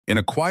In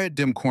a quiet,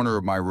 dim corner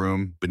of my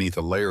room, beneath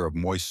a layer of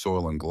moist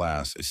soil and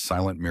glass, a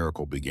silent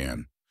miracle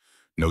began.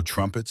 No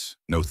trumpets,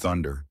 no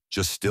thunder,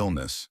 just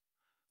stillness.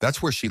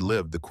 That's where she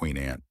lived, the queen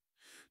ant.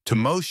 To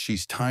most,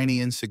 she's tiny,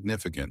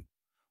 insignificant.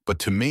 But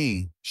to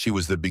me, she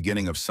was the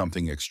beginning of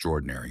something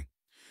extraordinary.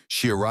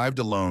 She arrived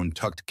alone,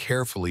 tucked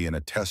carefully in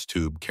a test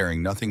tube,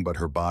 carrying nothing but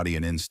her body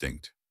and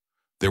instinct.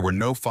 There were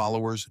no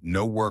followers,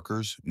 no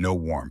workers, no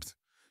warmth.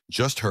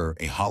 Just her,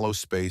 a hollow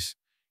space,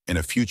 and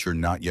a future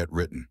not yet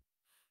written.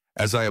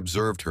 As I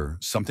observed her,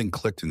 something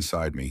clicked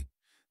inside me.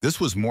 This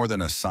was more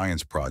than a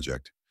science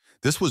project.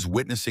 This was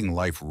witnessing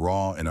life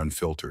raw and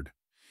unfiltered.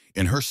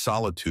 In her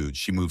solitude,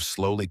 she moved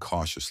slowly,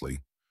 cautiously.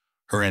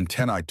 Her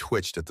antennae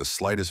twitched at the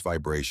slightest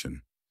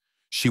vibration.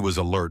 She was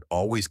alert,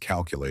 always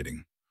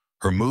calculating.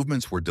 Her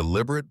movements were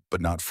deliberate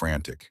but not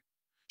frantic.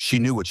 She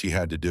knew what she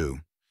had to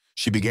do.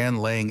 She began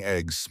laying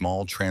eggs,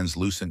 small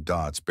translucent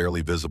dots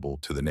barely visible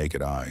to the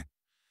naked eye.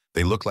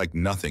 They looked like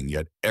nothing,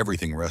 yet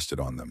everything rested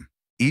on them.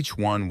 Each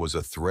one was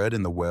a thread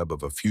in the web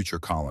of a future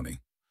colony.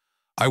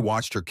 I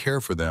watched her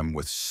care for them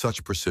with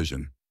such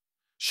precision.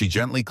 She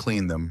gently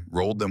cleaned them,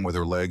 rolled them with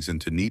her legs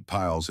into neat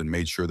piles, and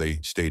made sure they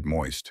stayed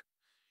moist.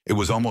 It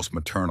was almost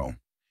maternal.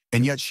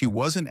 And yet she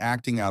wasn't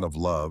acting out of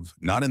love,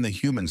 not in the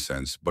human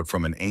sense, but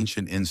from an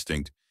ancient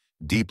instinct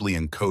deeply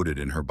encoded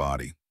in her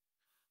body.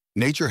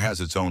 Nature has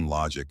its own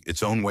logic,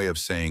 its own way of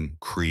saying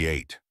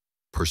create,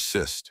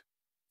 persist,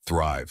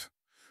 thrive.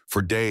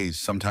 For days,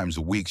 sometimes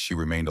weeks, she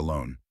remained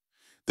alone.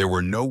 There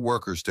were no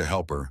workers to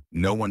help her,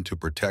 no one to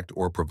protect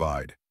or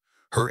provide.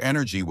 Her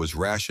energy was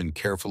rationed,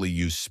 carefully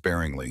used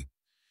sparingly.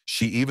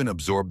 She even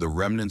absorbed the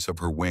remnants of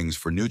her wings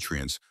for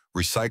nutrients,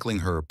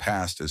 recycling her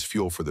past as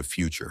fuel for the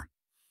future.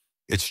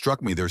 It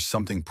struck me there's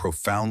something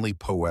profoundly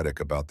poetic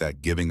about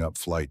that giving up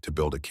flight to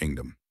build a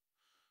kingdom.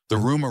 The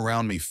room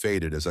around me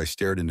faded as I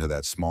stared into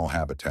that small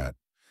habitat.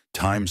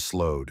 Time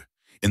slowed.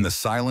 In the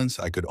silence,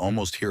 I could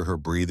almost hear her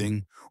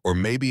breathing, or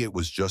maybe it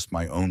was just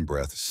my own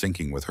breath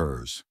syncing with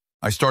hers.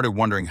 I started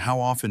wondering, how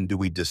often do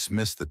we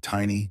dismiss the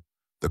tiny,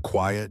 the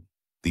quiet,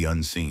 the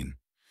unseen?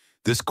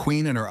 This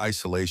queen in her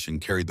isolation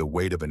carried the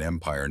weight of an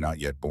empire not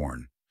yet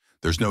born.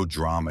 There's no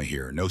drama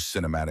here, no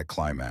cinematic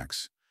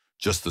climax.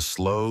 Just the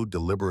slow,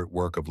 deliberate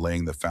work of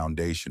laying the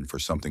foundation for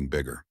something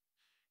bigger.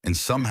 And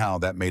somehow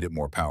that made it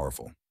more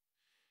powerful.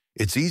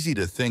 It's easy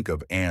to think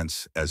of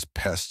ants as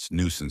pests,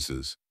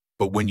 nuisances.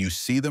 But when you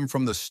see them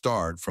from the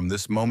start, from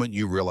this moment,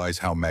 you realize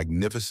how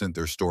magnificent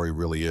their story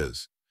really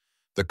is.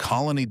 The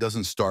colony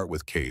doesn't start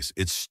with case.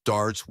 It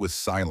starts with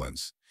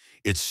silence.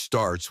 It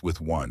starts with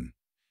one.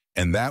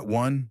 And that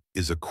one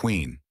is a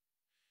queen.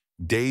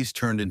 Days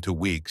turned into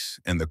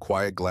weeks, and the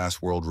quiet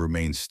glass world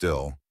remained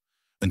still,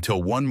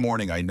 until one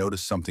morning I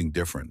noticed something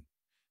different.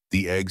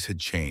 The eggs had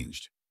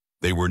changed.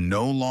 They were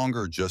no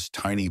longer just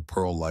tiny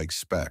pearl-like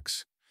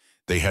specks.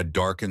 They had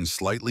darkened,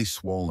 slightly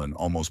swollen,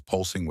 almost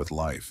pulsing with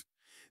life.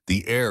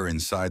 The air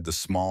inside the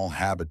small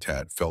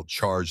habitat felt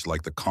charged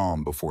like the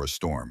calm before a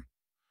storm.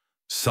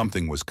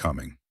 Something was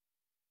coming.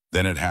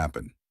 Then it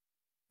happened.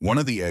 One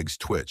of the eggs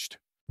twitched,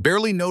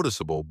 barely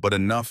noticeable, but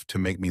enough to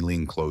make me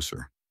lean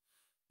closer.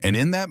 And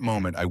in that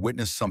moment, I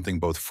witnessed something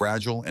both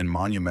fragile and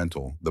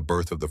monumental, the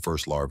birth of the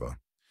first larva.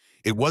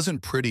 It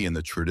wasn't pretty in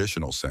the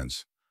traditional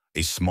sense,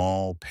 a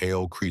small,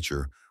 pale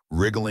creature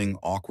wriggling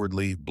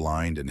awkwardly,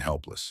 blind and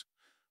helpless.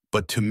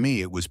 But to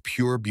me, it was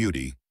pure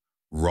beauty,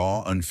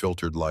 raw,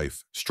 unfiltered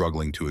life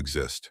struggling to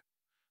exist.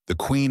 The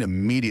queen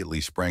immediately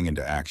sprang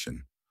into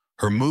action.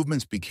 Her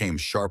movements became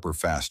sharper,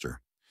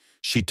 faster.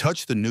 She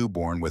touched the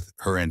newborn with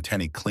her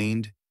antennae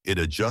cleaned. It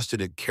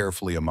adjusted it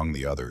carefully among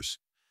the others.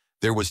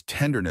 There was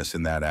tenderness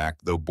in that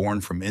act, though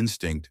born from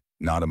instinct,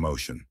 not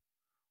emotion.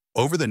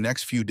 Over the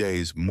next few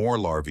days, more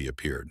larvae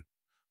appeared.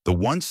 The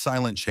once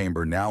silent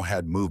chamber now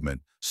had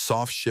movement,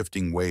 soft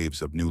shifting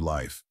waves of new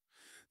life.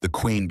 The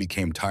queen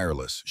became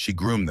tireless. She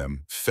groomed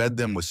them, fed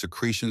them with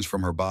secretions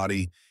from her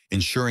body,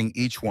 ensuring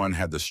each one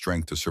had the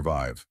strength to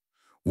survive.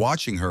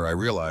 Watching her, I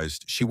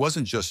realized she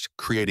wasn't just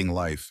creating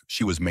life,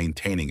 she was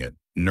maintaining it,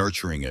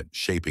 nurturing it,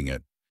 shaping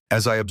it.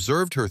 As I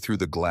observed her through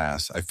the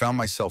glass, I found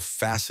myself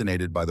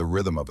fascinated by the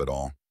rhythm of it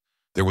all.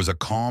 There was a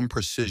calm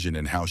precision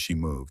in how she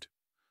moved.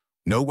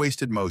 No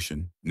wasted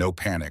motion, no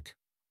panic,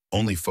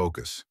 only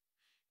focus.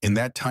 In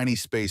that tiny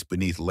space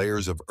beneath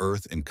layers of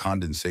earth and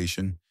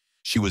condensation,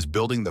 she was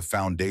building the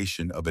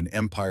foundation of an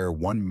empire,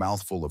 one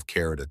mouthful of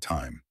care at a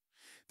time.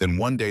 Then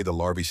one day the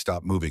larvae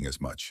stopped moving as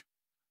much.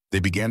 They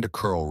began to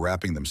curl,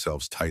 wrapping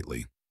themselves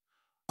tightly.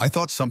 I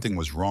thought something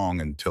was wrong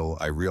until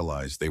I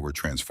realized they were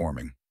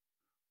transforming.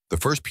 The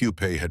first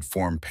pupae had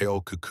formed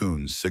pale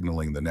cocoons,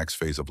 signaling the next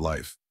phase of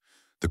life.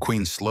 The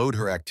queen slowed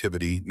her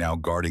activity, now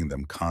guarding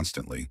them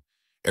constantly.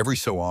 Every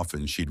so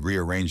often, she'd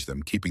rearrange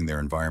them, keeping their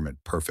environment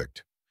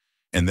perfect.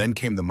 And then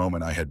came the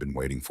moment I had been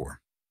waiting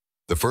for.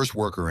 The first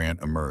worker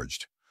ant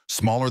emerged.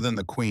 Smaller than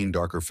the queen,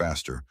 darker,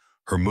 faster.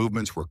 Her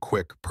movements were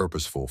quick,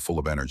 purposeful, full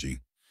of energy.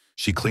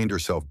 She cleaned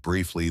herself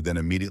briefly, then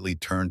immediately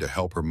turned to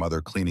help her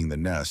mother cleaning the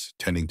nest,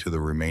 tending to the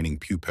remaining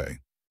pupae.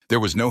 There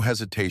was no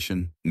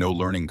hesitation, no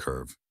learning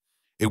curve.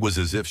 It was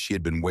as if she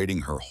had been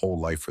waiting her whole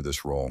life for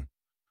this role.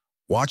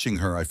 Watching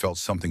her, I felt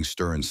something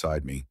stir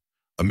inside me,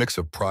 a mix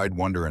of pride,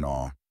 wonder, and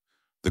awe.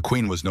 The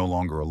queen was no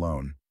longer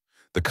alone.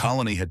 The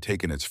colony had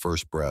taken its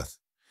first breath.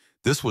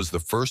 This was the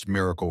first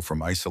miracle.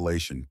 From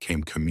isolation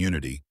came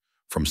community.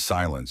 From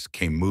silence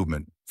came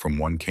movement. From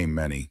one came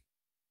many.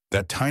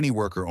 That tiny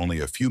worker,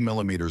 only a few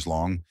millimeters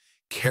long,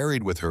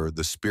 carried with her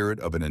the spirit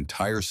of an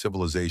entire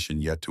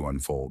civilization yet to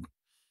unfold.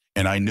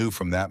 And I knew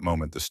from that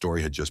moment the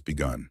story had just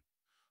begun.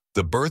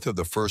 The birth of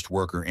the first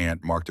worker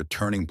ant marked a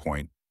turning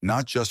point,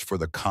 not just for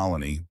the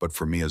colony, but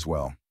for me as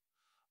well.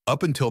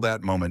 Up until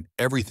that moment,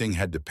 everything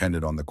had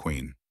depended on the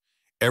queen.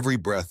 Every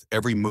breath,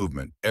 every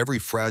movement, every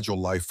fragile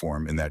life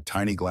form in that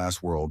tiny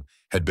glass world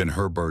had been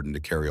her burden to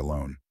carry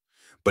alone.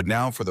 But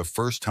now, for the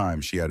first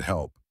time, she had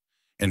help.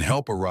 And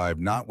help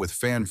arrived not with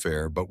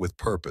fanfare, but with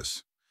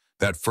purpose.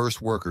 That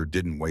first worker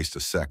didn't waste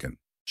a second.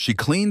 She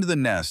cleaned the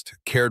nest,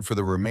 cared for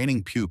the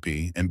remaining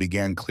pupae, and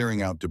began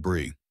clearing out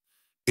debris.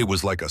 It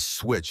was like a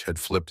switch had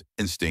flipped,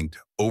 instinct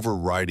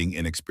overriding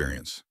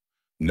inexperience.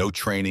 No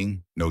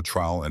training, no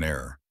trial and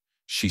error.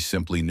 She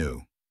simply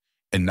knew.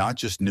 And not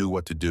just knew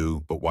what to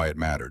do, but why it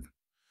mattered.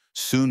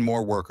 Soon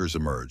more workers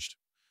emerged.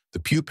 The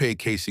pupae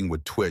casing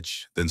would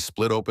twitch, then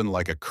split open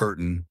like a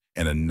curtain,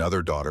 and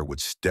another daughter would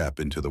step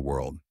into the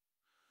world.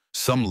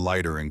 Some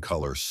lighter in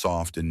color,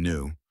 soft and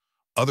new.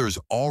 Others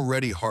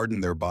already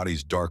hardened, their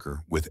bodies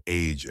darker with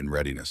age and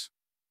readiness.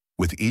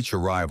 With each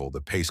arrival,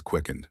 the pace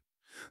quickened.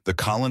 The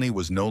colony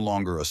was no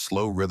longer a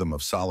slow rhythm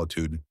of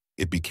solitude,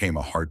 it became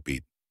a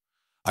heartbeat.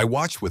 I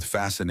watched with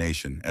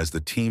fascination as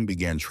the team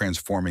began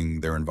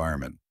transforming their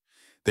environment.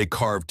 They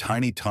carved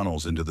tiny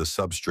tunnels into the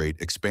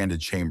substrate, expanded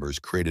chambers,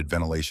 created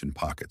ventilation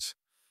pockets.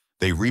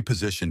 They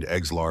repositioned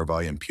eggs,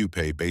 larvae, and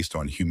pupae based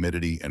on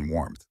humidity and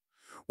warmth.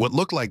 What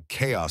looked like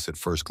chaos at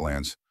first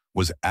glance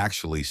was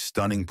actually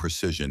stunning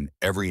precision,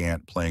 every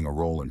ant playing a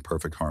role in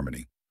perfect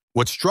harmony.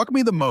 What struck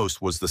me the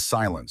most was the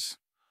silence.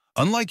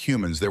 Unlike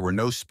humans, there were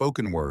no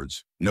spoken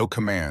words, no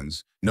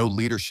commands, no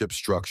leadership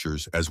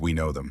structures as we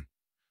know them.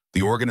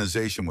 The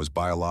organization was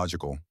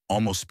biological,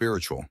 almost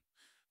spiritual.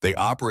 They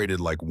operated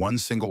like one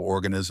single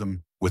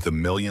organism with a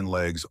million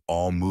legs,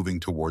 all moving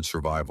toward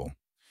survival.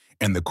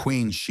 And the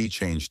queen, she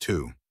changed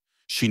too.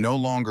 She no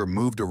longer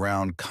moved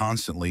around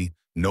constantly,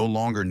 no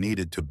longer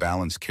needed to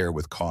balance care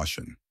with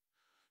caution.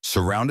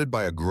 Surrounded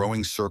by a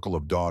growing circle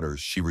of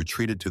daughters, she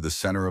retreated to the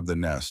center of the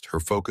nest, her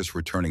focus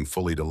returning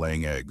fully to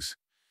laying eggs.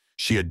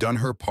 She had done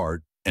her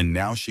part, and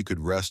now she could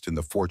rest in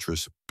the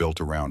fortress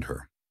built around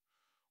her.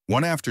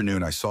 One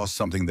afternoon, I saw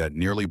something that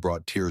nearly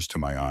brought tears to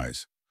my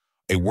eyes.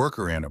 A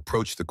worker ant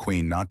approached the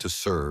queen not to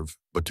serve,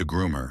 but to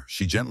groom her.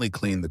 She gently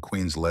cleaned the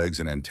queen's legs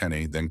and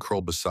antennae, then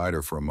curled beside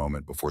her for a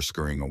moment before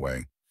scurrying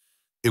away.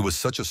 It was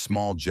such a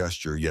small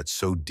gesture, yet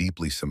so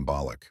deeply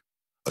symbolic.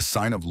 A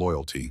sign of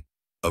loyalty,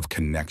 of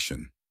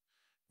connection.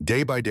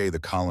 Day by day, the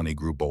colony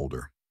grew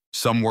bolder.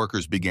 Some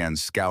workers began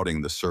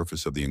scouting the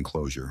surface of the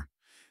enclosure.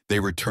 They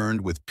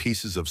returned with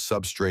pieces of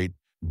substrate,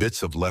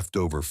 bits of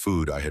leftover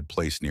food I had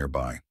placed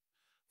nearby.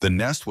 The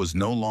nest was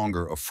no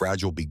longer a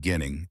fragile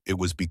beginning, it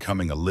was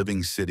becoming a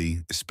living city,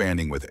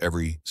 expanding with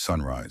every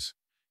sunrise.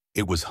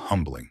 It was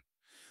humbling.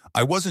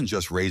 I wasn't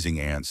just raising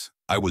ants,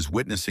 I was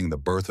witnessing the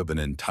birth of an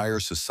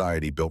entire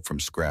society built from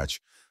scratch,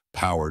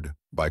 powered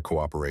by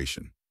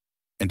cooperation.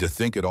 And to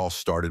think it all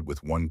started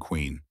with one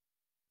queen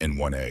and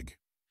one egg.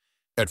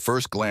 At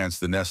first glance,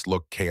 the nest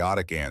looked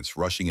chaotic, ants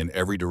rushing in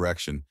every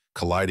direction,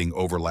 colliding,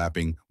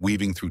 overlapping,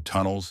 weaving through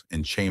tunnels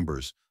and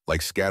chambers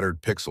like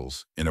scattered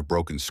pixels in a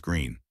broken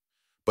screen.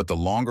 But the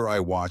longer I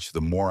watched,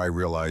 the more I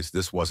realized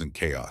this wasn't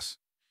chaos.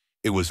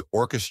 It was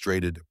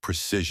orchestrated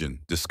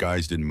precision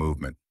disguised in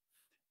movement.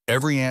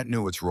 Every ant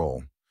knew its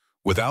role.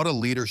 Without a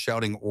leader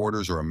shouting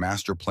orders or a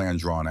master plan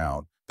drawn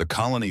out, the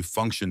colony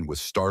functioned with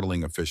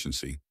startling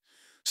efficiency.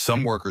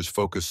 Some workers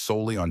focused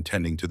solely on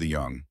tending to the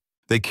young.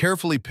 They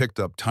carefully picked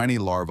up tiny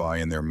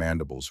larvae in their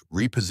mandibles,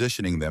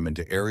 repositioning them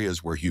into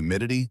areas where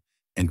humidity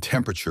and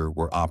temperature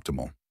were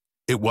optimal.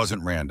 It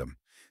wasn't random.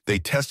 They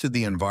tested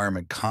the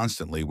environment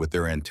constantly, with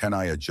their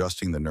antennae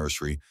adjusting the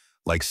nursery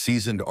like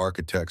seasoned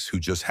architects who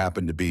just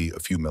happened to be a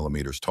few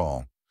millimeters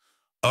tall.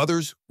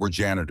 Others were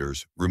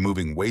janitors,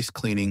 removing waste,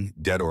 cleaning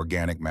dead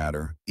organic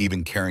matter,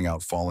 even carrying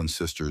out fallen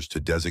sisters to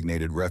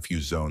designated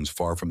refuge zones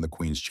far from the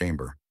queen's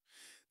chamber.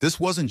 This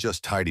wasn't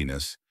just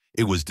tidiness,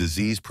 it was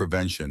disease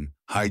prevention,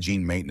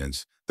 hygiene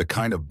maintenance, the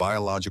kind of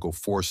biological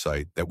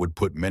foresight that would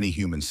put many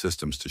human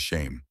systems to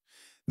shame.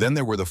 Then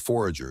there were the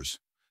foragers,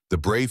 the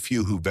brave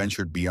few who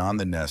ventured beyond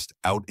the nest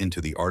out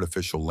into the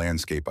artificial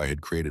landscape I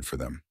had created for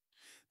them.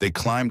 They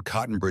climbed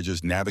cotton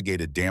bridges,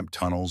 navigated damp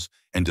tunnels,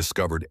 and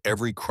discovered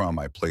every crumb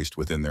I placed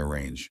within their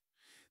range.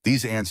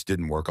 These ants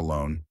didn't work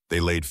alone. They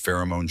laid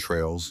pheromone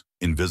trails,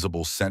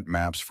 invisible scent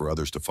maps for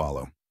others to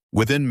follow.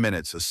 Within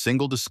minutes, a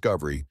single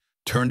discovery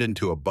turned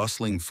into a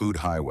bustling food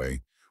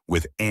highway,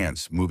 with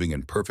ants moving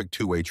in perfect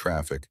two-way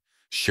traffic,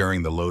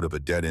 sharing the load of a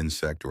dead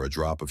insect or a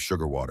drop of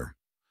sugar water.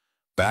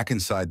 Back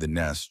inside the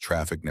nest,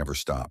 traffic never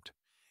stopped.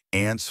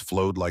 Ants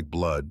flowed like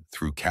blood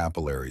through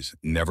capillaries,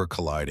 never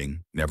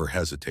colliding, never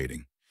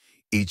hesitating.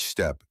 Each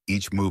step,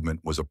 each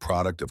movement was a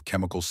product of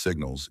chemical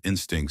signals,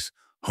 instincts,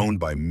 honed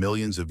by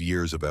millions of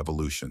years of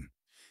evolution.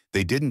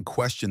 They didn't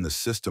question the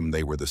system,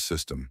 they were the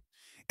system.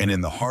 And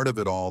in the heart of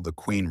it all, the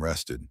queen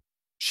rested.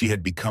 She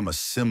had become a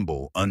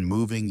symbol,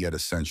 unmoving yet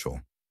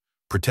essential.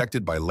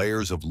 Protected by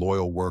layers of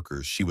loyal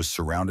workers, she was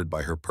surrounded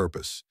by her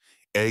purpose.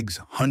 Eggs,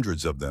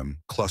 hundreds of them,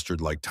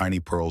 clustered like tiny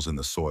pearls in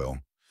the soil.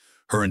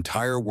 Her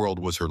entire world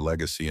was her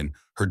legacy, and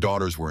her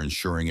daughters were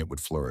ensuring it would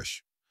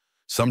flourish.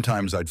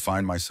 Sometimes I'd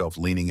find myself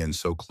leaning in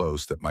so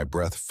close that my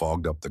breath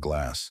fogged up the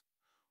glass.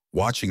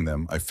 Watching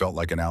them, I felt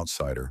like an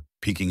outsider,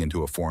 peeking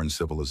into a foreign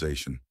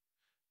civilization.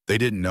 They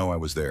didn't know I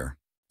was there.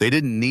 They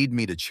didn't need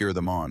me to cheer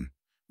them on.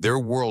 Their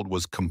world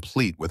was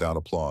complete without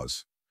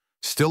applause.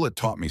 Still, it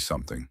taught me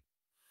something.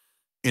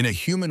 In a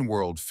human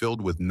world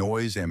filled with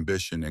noise,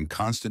 ambition, and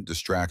constant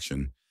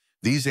distraction,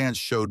 these ants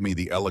showed me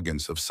the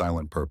elegance of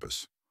silent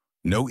purpose.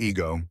 No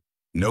ego,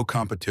 no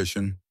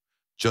competition,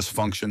 just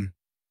function,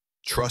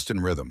 trust,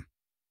 and rhythm.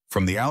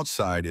 From the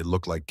outside, it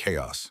looked like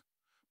chaos,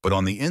 but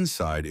on the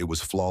inside, it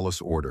was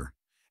flawless order.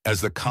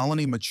 As the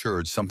colony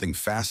matured, something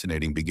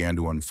fascinating began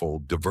to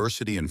unfold: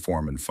 diversity in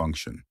form and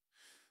function.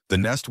 The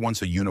nest,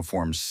 once a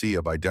uniform sea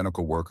of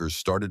identical workers,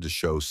 started to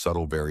show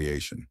subtle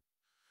variation.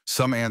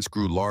 Some ants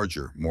grew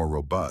larger, more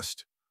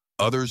robust.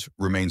 Others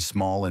remained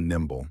small and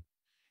nimble,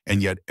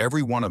 and yet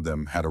every one of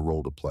them had a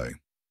role to play.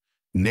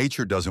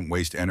 Nature doesn't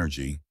waste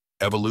energy.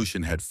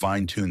 Evolution had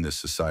fine-tuned this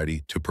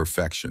society to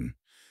perfection.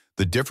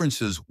 The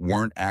differences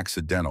weren't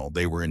accidental,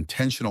 they were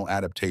intentional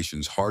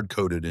adaptations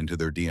hard-coded into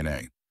their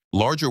DNA.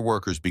 Larger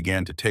workers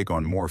began to take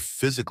on more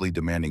physically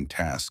demanding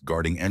tasks,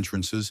 guarding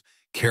entrances,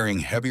 carrying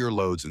heavier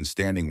loads, and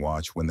standing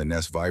watch when the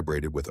nest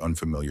vibrated with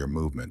unfamiliar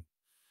movement.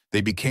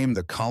 They became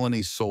the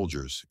colony's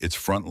soldiers, its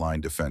frontline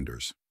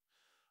defenders.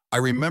 I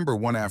remember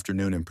one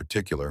afternoon in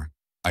particular,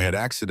 I had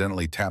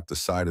accidentally tapped the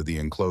side of the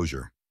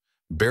enclosure.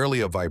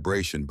 Barely a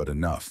vibration, but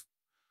enough.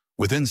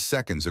 Within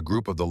seconds, a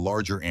group of the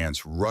larger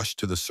ants rushed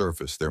to the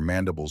surface, their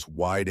mandibles,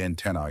 wide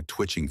antennae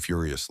twitching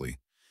furiously.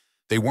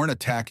 They weren't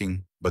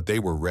attacking, but they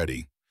were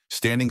ready.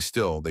 Standing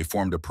still, they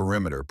formed a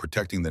perimeter,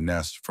 protecting the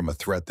nest from a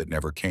threat that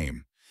never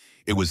came.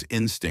 It was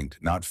instinct,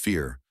 not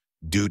fear,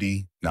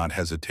 duty, not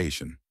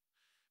hesitation.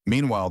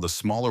 Meanwhile, the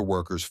smaller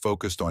workers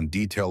focused on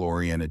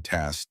detail-oriented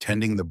tasks,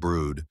 tending the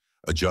brood,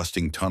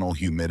 adjusting tunnel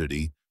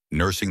humidity,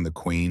 nursing the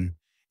queen,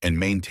 and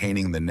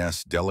maintaining the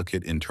nest's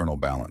delicate internal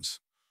balance.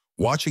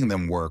 Watching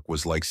them work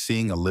was like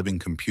seeing a living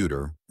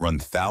computer run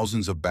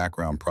thousands of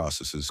background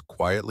processes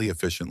quietly,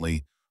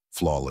 efficiently,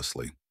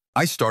 flawlessly.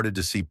 I started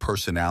to see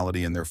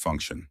personality in their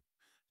function,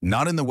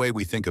 not in the way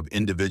we think of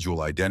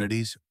individual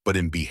identities, but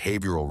in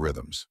behavioral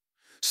rhythms.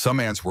 Some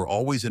ants were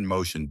always in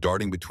motion,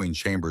 darting between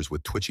chambers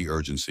with twitchy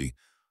urgency.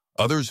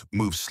 Others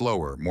moved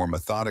slower, more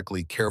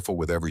methodically, careful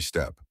with every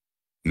step.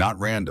 Not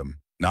random,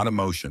 not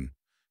emotion,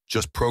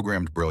 just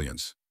programmed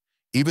brilliance.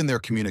 Even their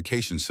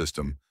communication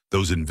system,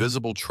 those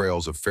invisible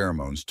trails of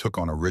pheromones, took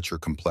on a richer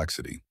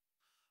complexity.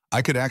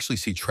 I could actually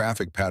see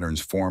traffic patterns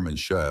form and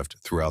shift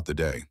throughout the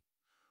day.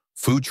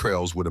 Food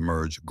trails would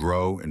emerge,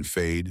 grow, and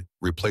fade,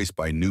 replaced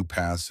by new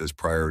paths as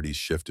priorities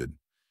shifted.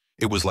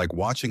 It was like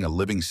watching a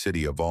living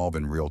city evolve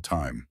in real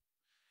time.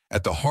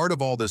 At the heart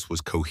of all this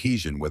was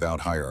cohesion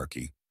without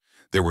hierarchy.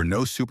 There were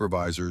no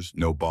supervisors,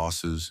 no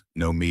bosses,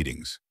 no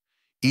meetings.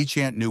 Each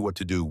ant knew what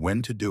to do,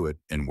 when to do it,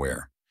 and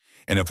where.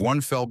 And if one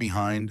fell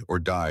behind or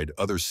died,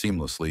 others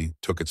seamlessly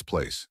took its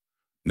place.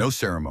 No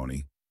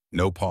ceremony,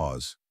 no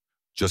pause,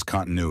 just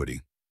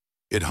continuity.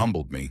 It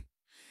humbled me.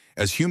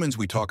 As humans,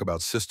 we talk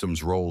about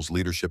systems, roles,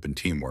 leadership, and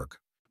teamwork.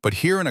 But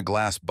here in a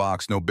glass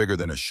box no bigger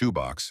than a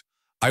shoebox,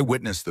 I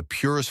witnessed the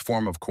purest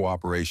form of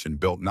cooperation,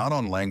 built not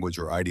on language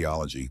or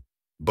ideology,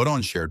 but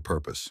on shared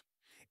purpose.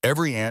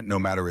 Every ant, no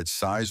matter its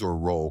size or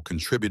role,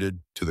 contributed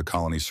to the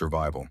colony's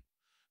survival.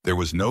 There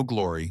was no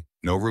glory,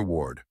 no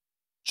reward,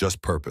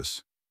 just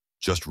purpose,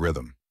 just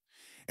rhythm.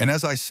 And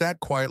as I sat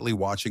quietly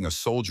watching a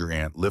soldier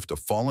ant lift a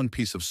fallen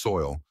piece of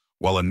soil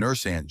while a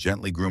nurse ant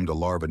gently groomed a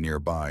larva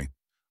nearby,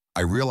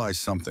 I realized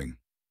something.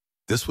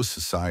 This was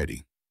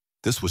society.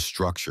 This was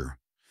structure.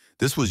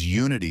 This was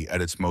unity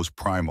at its most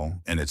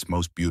primal and its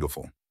most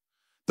beautiful.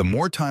 The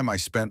more time I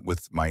spent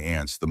with my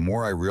ants, the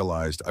more I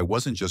realized I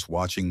wasn't just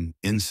watching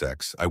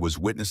insects. I was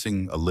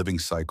witnessing a living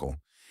cycle,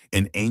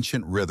 an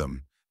ancient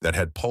rhythm that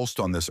had pulsed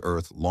on this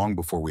earth long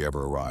before we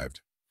ever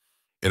arrived.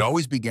 It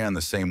always began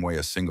the same way: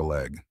 a single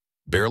egg,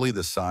 barely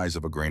the size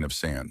of a grain of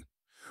sand.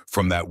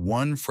 From that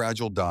one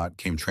fragile dot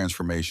came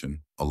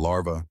transformation, a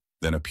larva,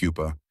 then a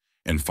pupa,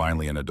 and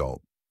finally an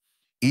adult.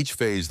 Each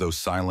phase, though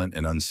silent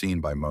and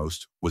unseen by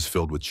most, was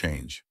filled with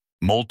change.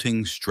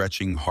 Molting,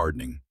 stretching,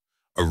 hardening.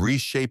 A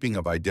reshaping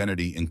of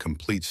identity in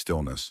complete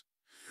stillness.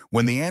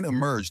 When the ant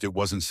emerged, it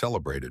wasn't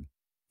celebrated.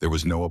 There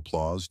was no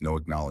applause, no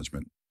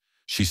acknowledgement.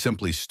 She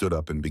simply stood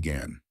up and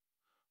began.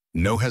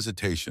 No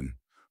hesitation.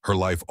 Her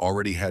life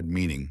already had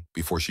meaning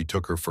before she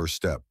took her first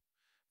step.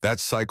 That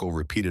cycle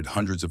repeated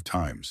hundreds of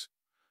times.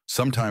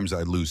 Sometimes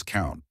I'd lose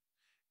count.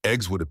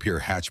 Eggs would appear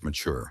hatch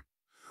mature.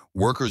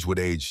 Workers would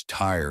age,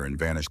 tire, and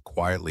vanish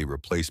quietly,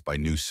 replaced by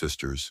new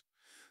sisters.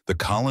 The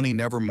colony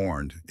never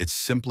mourned. It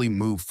simply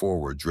moved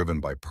forward,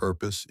 driven by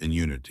purpose and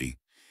unity.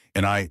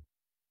 And I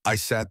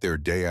sat there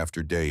day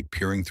after day,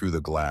 peering through the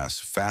glass,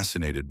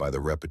 fascinated by the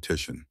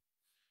repetition.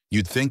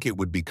 You'd think it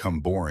would become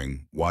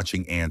boring,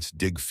 watching ants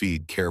dig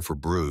feed, care for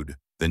brood,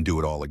 then do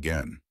it all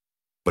again.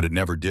 But it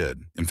never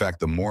did. In fact,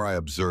 the more I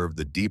observed,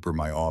 the deeper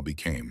my awe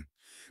became.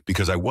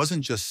 Because I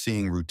wasn't just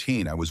seeing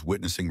routine, I was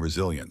witnessing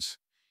resilience.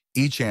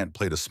 Each ant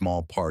played a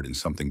small part in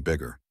something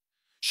bigger.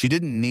 She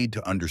didn't need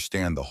to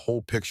understand the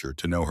whole picture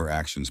to know her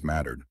actions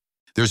mattered.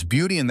 There's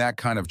beauty in that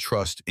kind of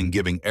trust, in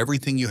giving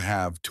everything you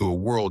have to a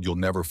world you'll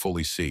never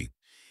fully see.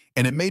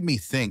 And it made me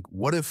think,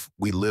 what if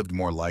we lived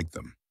more like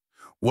them?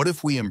 What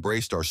if we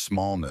embraced our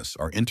smallness,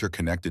 our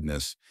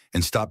interconnectedness,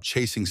 and stopped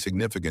chasing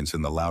significance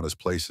in the loudest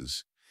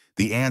places?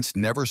 The ants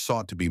never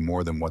sought to be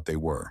more than what they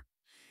were.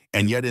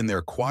 And yet in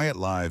their quiet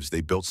lives, they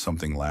built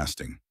something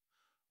lasting.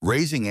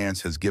 Raising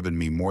ants has given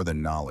me more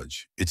than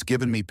knowledge. It's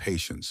given me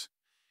patience.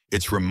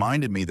 It's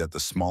reminded me that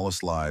the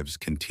smallest lives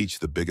can teach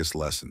the biggest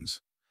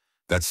lessons.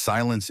 That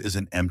silence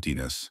isn't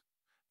emptiness.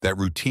 That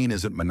routine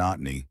isn't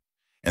monotony.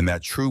 And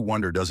that true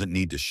wonder doesn't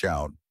need to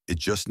shout. It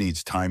just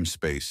needs time,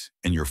 space,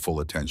 and your full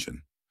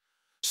attention.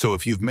 So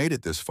if you've made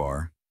it this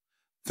far,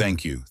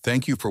 thank you.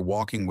 Thank you for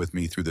walking with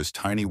me through this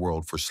tiny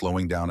world, for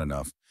slowing down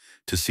enough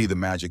to see the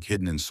magic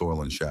hidden in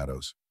soil and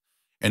shadows.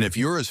 And if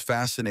you're as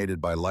fascinated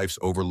by life's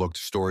overlooked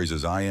stories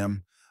as I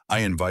am,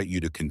 I invite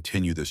you to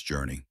continue this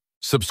journey.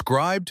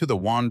 Subscribe to the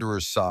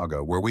Wanderer's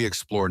Saga, where we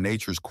explore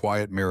nature's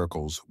quiet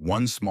miracles,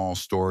 one small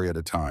story at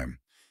a time.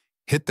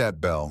 Hit that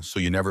bell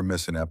so you never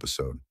miss an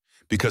episode,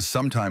 because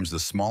sometimes the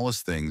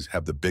smallest things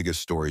have the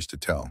biggest stories to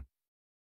tell.